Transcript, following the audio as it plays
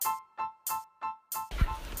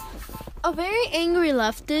a very angry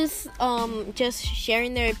leftist just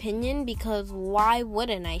sharing their opinion, because why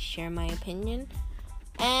wouldn't I share my opinion?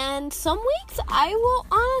 And some weeks I will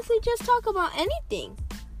honestly just talk about anything.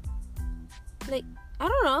 Like, I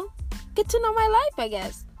don't know, get to know my life, I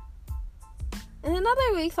guess. And in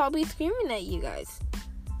other weeks I'll be screaming at you guys.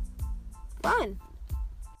 Fun.